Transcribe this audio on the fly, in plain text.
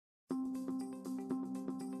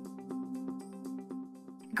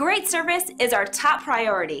Great service is our top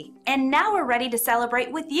priority, and now we're ready to celebrate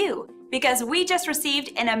with you because we just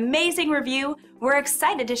received an amazing review we're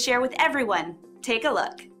excited to share with everyone. Take a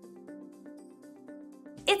look.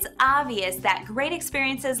 It's obvious that great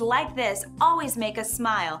experiences like this always make us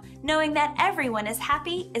smile. Knowing that everyone is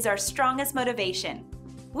happy is our strongest motivation.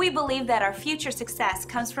 We believe that our future success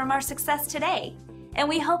comes from our success today, and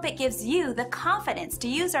we hope it gives you the confidence to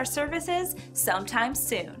use our services sometime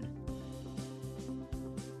soon.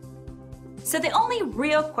 So the only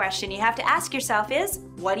real question you have to ask yourself is,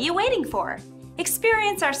 what are you waiting for?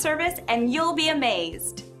 Experience our service and you'll be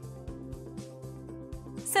amazed.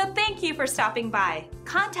 So thank you for stopping by.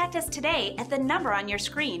 Contact us today at the number on your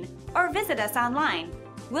screen or visit us online.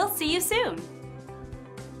 We'll see you soon.